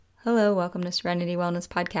Hello, welcome to Serenity Wellness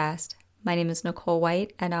Podcast. My name is Nicole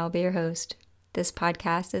White, and I'll be your host. This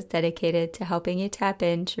podcast is dedicated to helping you tap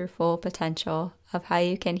into your full potential of how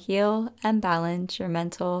you can heal and balance your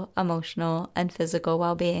mental, emotional, and physical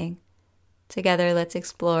well-being. Together, let's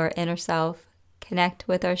explore inner self, connect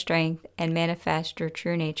with our strength, and manifest your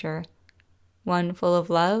true nature, one full of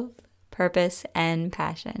love, purpose, and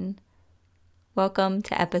passion. Welcome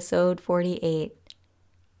to episode 48,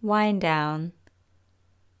 Wind Down.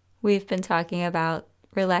 We've been talking about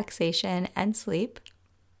relaxation and sleep,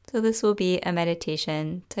 so this will be a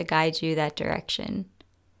meditation to guide you that direction.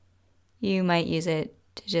 You might use it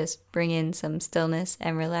to just bring in some stillness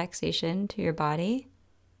and relaxation to your body,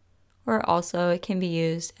 or also it can be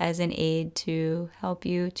used as an aid to help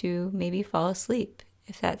you to maybe fall asleep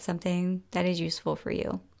if that's something that is useful for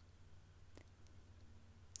you.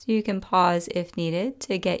 So you can pause if needed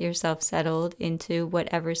to get yourself settled into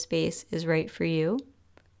whatever space is right for you.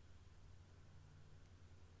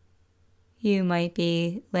 You might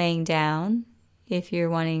be laying down if you're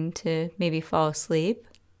wanting to maybe fall asleep,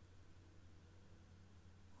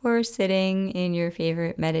 or sitting in your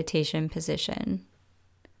favorite meditation position.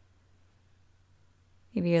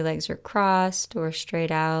 Maybe your legs are crossed or straight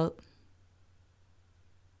out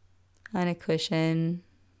on a cushion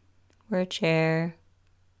or a chair,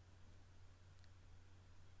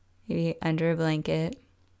 maybe under a blanket.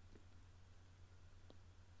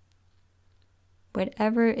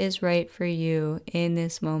 Whatever is right for you in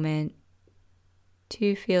this moment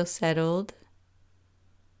to feel settled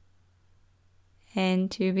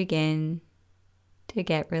and to begin to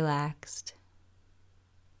get relaxed.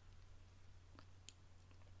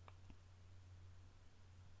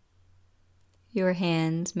 Your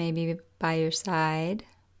hands may be by your side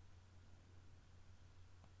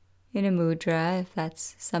in a mudra if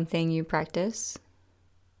that's something you practice.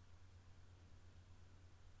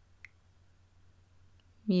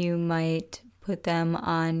 You might put them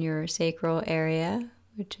on your sacral area,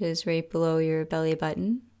 which is right below your belly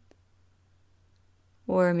button,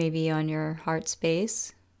 or maybe on your heart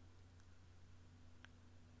space,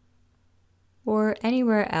 or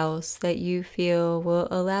anywhere else that you feel will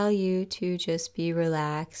allow you to just be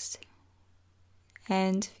relaxed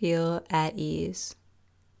and feel at ease,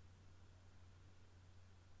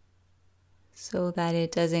 so that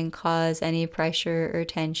it doesn't cause any pressure or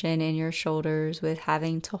tension in your shoulders with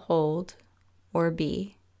having to hold or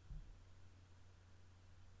be.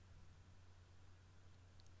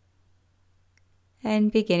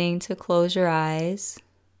 And beginning to close your eyes,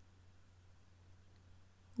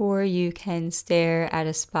 or you can stare at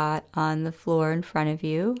a spot on the floor in front of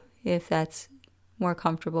you if that's more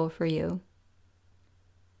comfortable for you.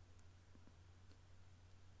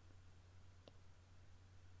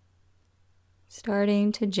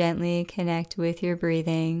 Starting to gently connect with your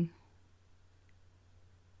breathing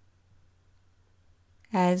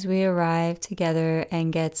as we arrive together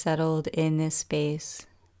and get settled in this space.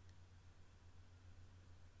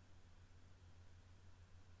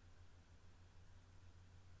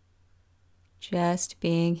 Just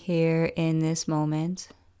being here in this moment.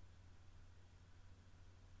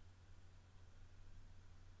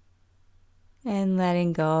 And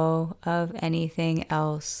letting go of anything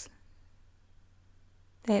else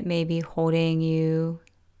that may be holding you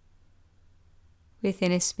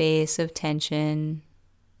within a space of tension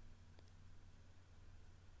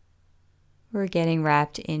or getting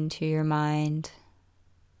wrapped into your mind.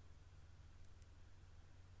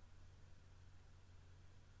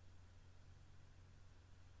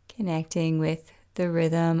 Connecting with the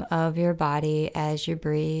rhythm of your body as you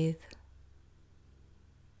breathe.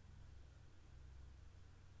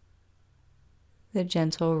 The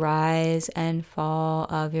gentle rise and fall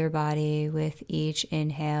of your body with each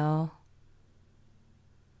inhale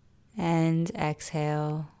and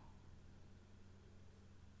exhale.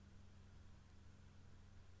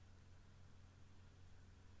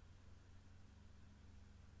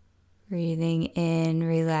 Breathing in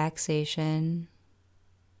relaxation.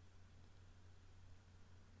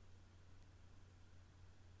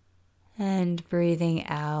 And breathing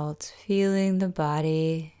out, feeling the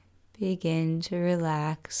body begin to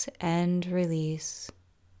relax and release.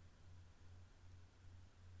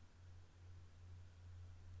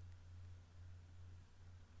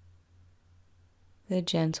 The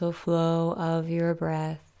gentle flow of your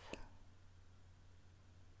breath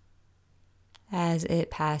as it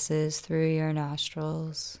passes through your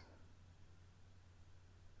nostrils.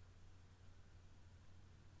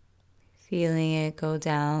 Feeling it go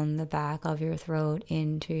down the back of your throat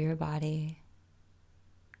into your body.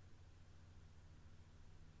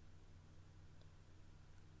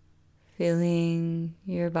 filling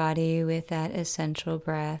your body with that essential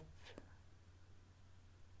breath,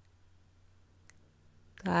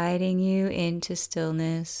 guiding you into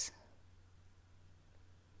stillness,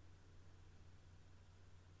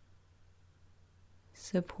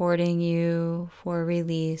 supporting you for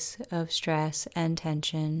release of stress and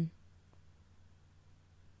tension.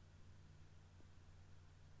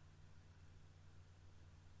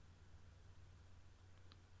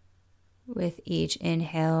 With each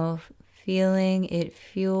inhale, feeling it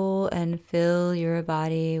fuel and fill your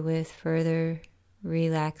body with further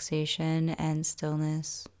relaxation and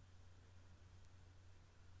stillness.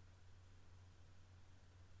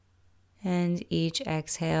 And each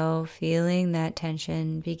exhale, feeling that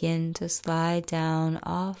tension begin to slide down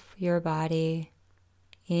off your body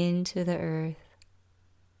into the earth.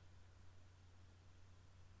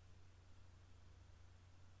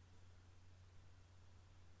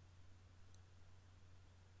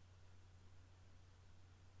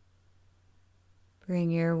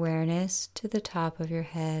 Bring your awareness to the top of your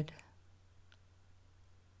head.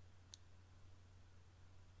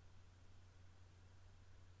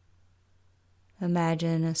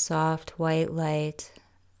 Imagine a soft white light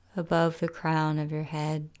above the crown of your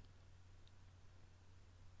head.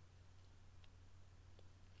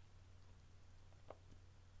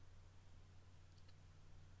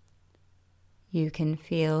 You can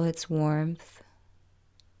feel its warmth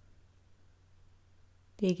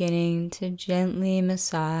beginning to gently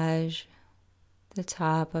massage the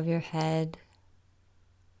top of your head,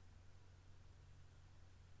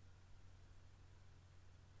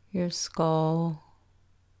 your skull,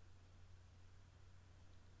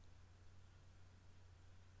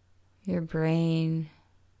 your brain,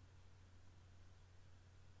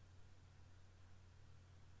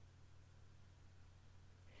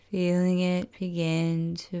 feeling it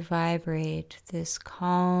begin to vibrate this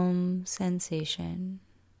calm sensation.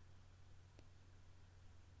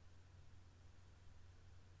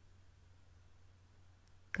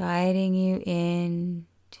 Guiding you in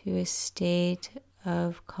to a state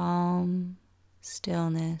of calm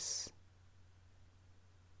stillness.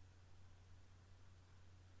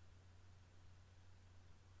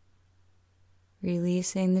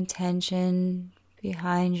 Releasing the tension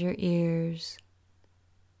behind your ears.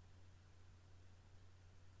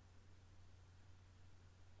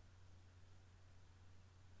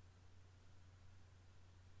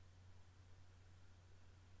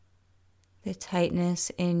 The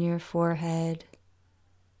tightness in your forehead,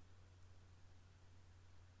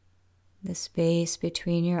 the space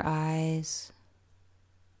between your eyes,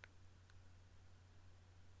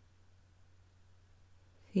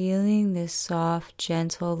 feeling this soft,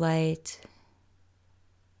 gentle light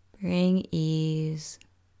bring ease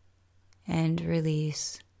and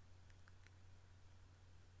release.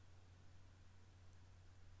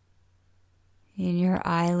 In your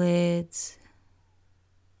eyelids,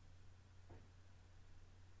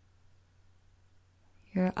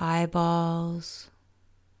 your eyeballs,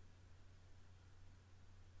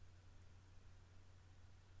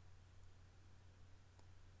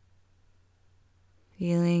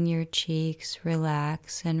 feeling your cheeks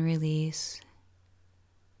relax and release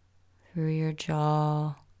through your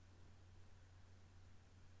jaw,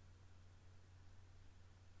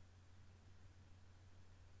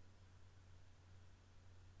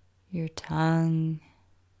 your tongue,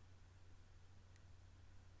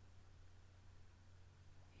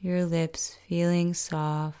 your lips feeling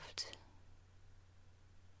soft,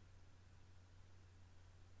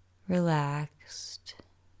 relaxed.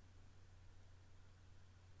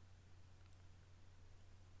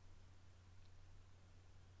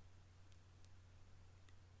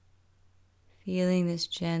 Feeling this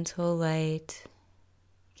gentle light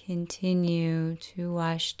continue to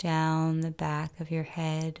wash down the back of your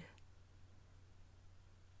head,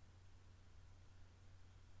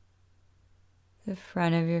 the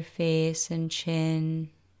front of your face and chin,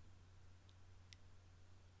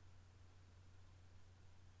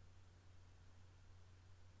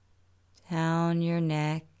 down your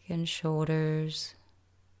neck and shoulders,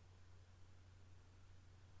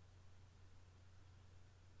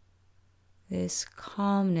 this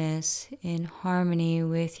calmness in harmony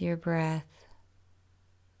with your breath.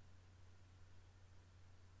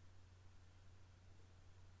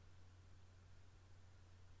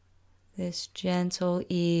 This gentle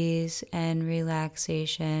ease and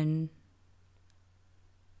relaxation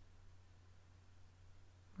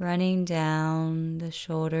running down the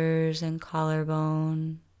shoulders and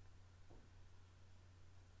collarbone,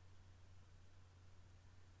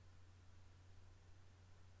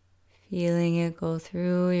 Feeling it go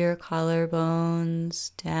through your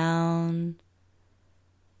collarbones, down,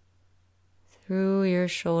 through your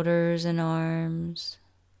shoulders and arms.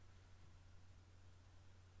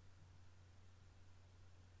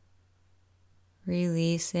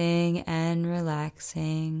 Releasing and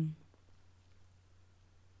relaxing.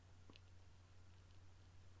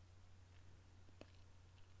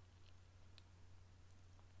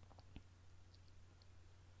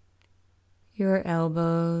 Your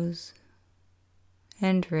elbows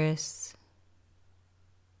and wrists.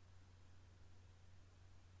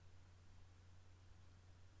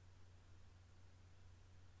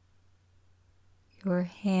 Your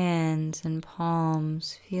hands and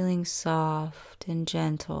palms feeling soft and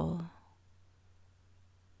gentle.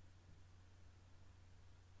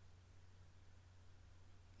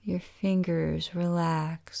 Your fingers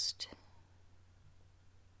relaxed.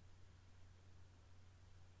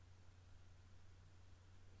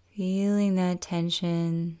 Feeling that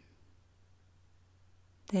tension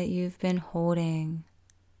that you've been holding.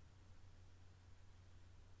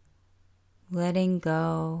 Letting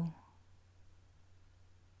go.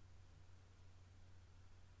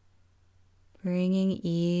 Bringing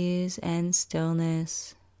ease and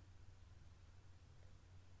stillness.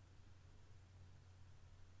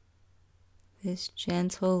 This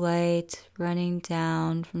gentle light running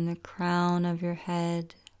down from the crown of your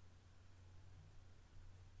head,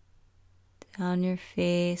 down your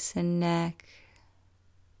face and neck,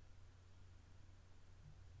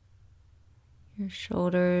 your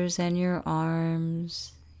shoulders and your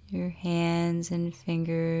arms, your hands and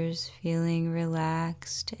fingers feeling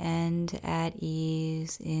relaxed and at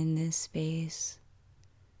ease in this space.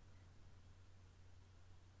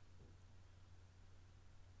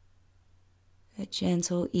 A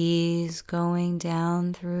gentle ease going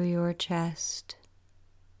down through your chest,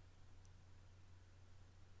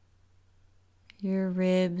 your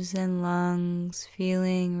ribs and lungs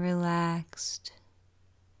feeling relaxed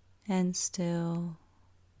and still.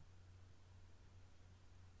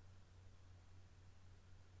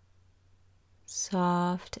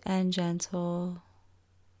 Soft and gentle.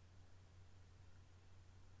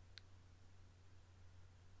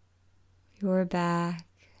 Your back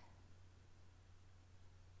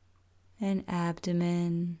and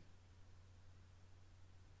abdomen,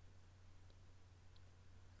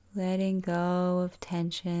 letting go of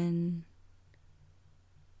tension.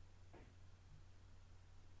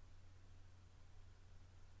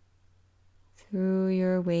 Through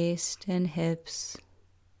your waist and hips.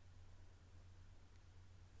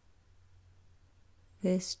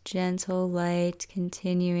 This gentle light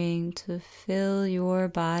continuing to fill your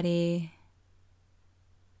body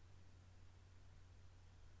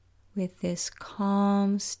with this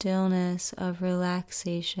calm stillness of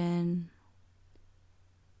relaxation.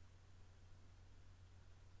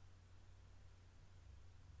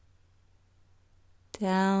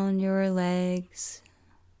 Down your legs,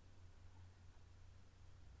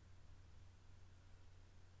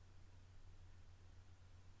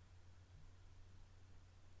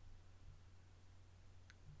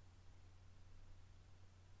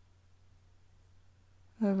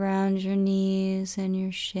 around your knees and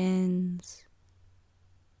your shins.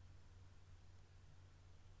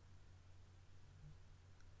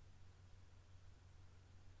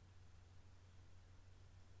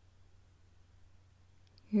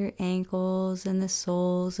 Your ankles and the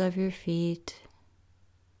soles of your feet.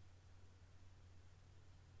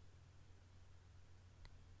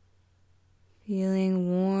 Feeling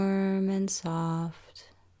warm and soft.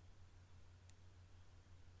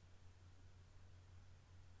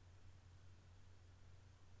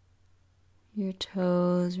 Your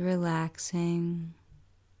toes relaxing.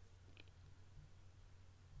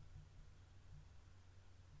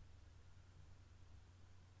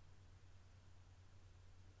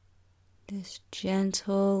 This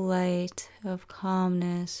gentle light of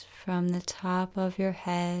calmness from the top of your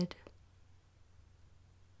head,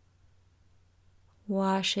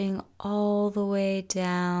 washing all the way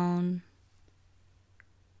down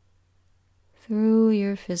through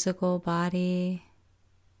your physical body.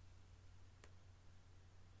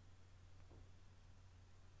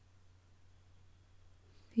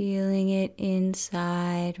 Feeling it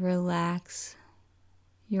inside, relax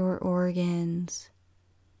your organs,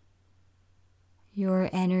 your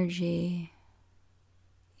energy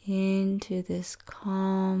into this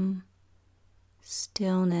calm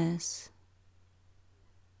stillness,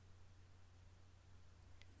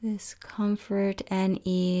 this comfort and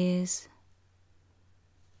ease.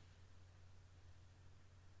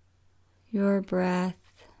 Your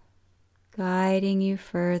breath guiding you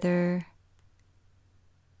further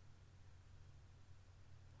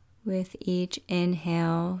With each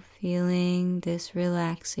inhale, feeling this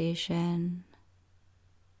relaxation.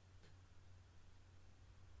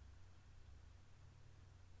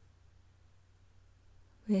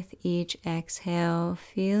 With each exhale,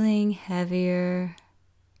 feeling heavier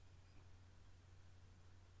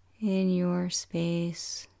in your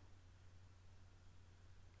space.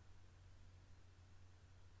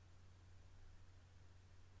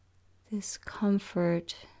 This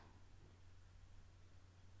comfort.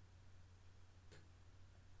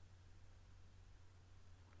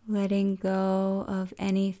 Letting go of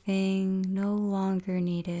anything no longer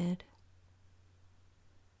needed.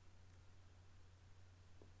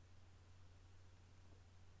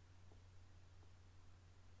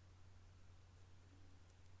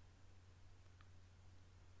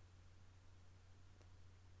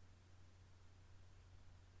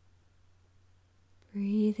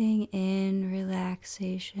 Breathing in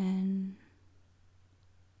relaxation.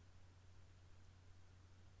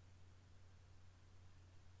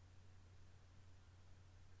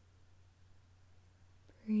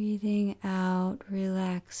 Breathing out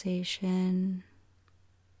relaxation.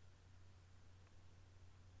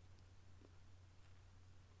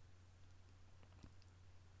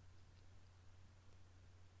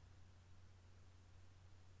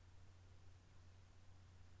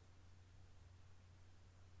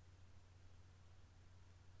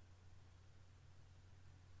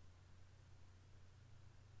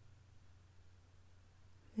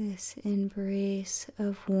 This embrace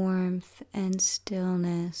of warmth and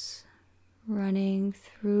stillness running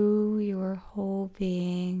through your whole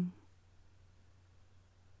being.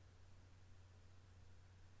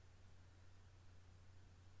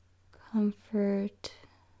 Comfort,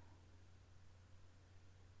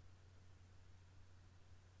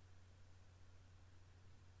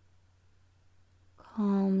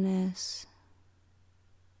 calmness,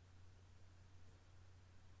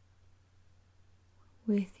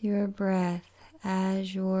 with your breath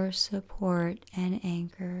as your support and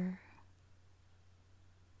anchor.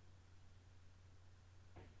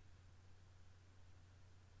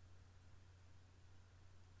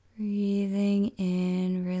 Breathing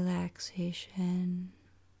in relaxation.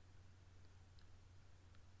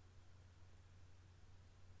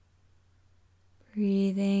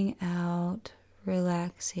 Breathing out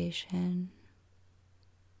relaxation.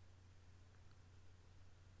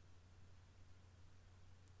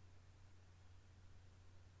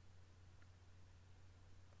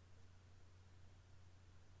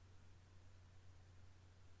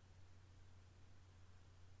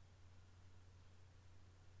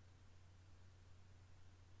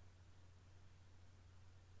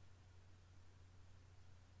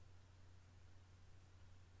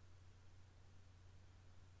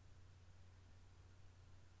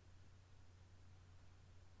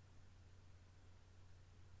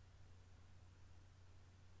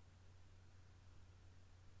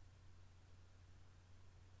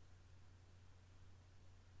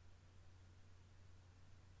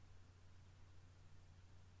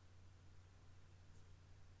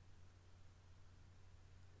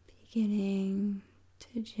 Beginning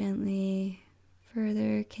to gently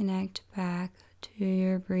further connect back to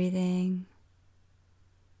your breathing,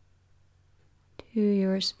 to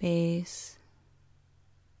your space,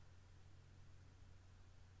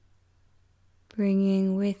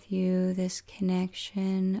 bringing with you this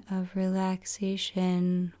connection of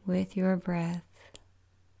relaxation with your breath,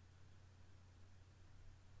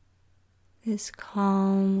 this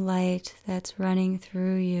calm light that's running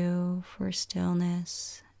through you for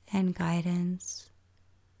stillness and guidance.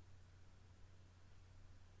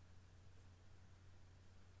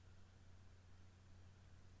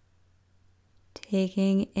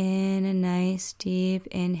 Taking in a nice deep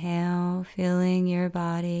inhale, filling your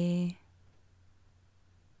body.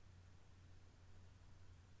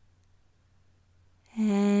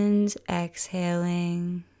 And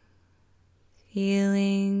exhaling,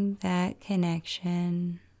 feeling that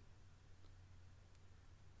connection.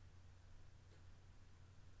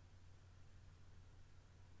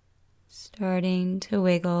 Starting to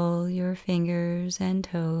wiggle your fingers and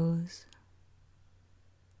toes.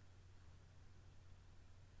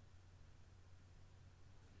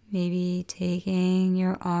 Maybe taking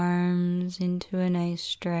your arms into a nice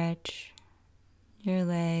stretch, your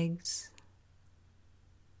legs,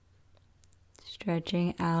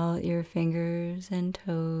 stretching out your fingers and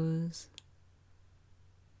toes.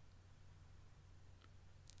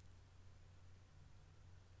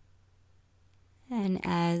 And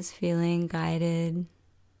as feeling guided,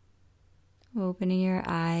 opening your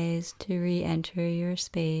eyes to re-enter your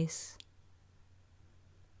space,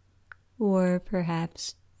 or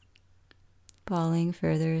perhaps falling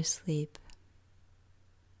further asleep.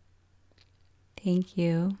 Thank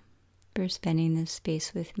you for spending this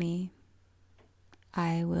space with me.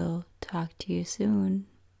 I will talk to you soon.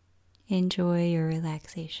 Enjoy your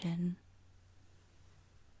relaxation.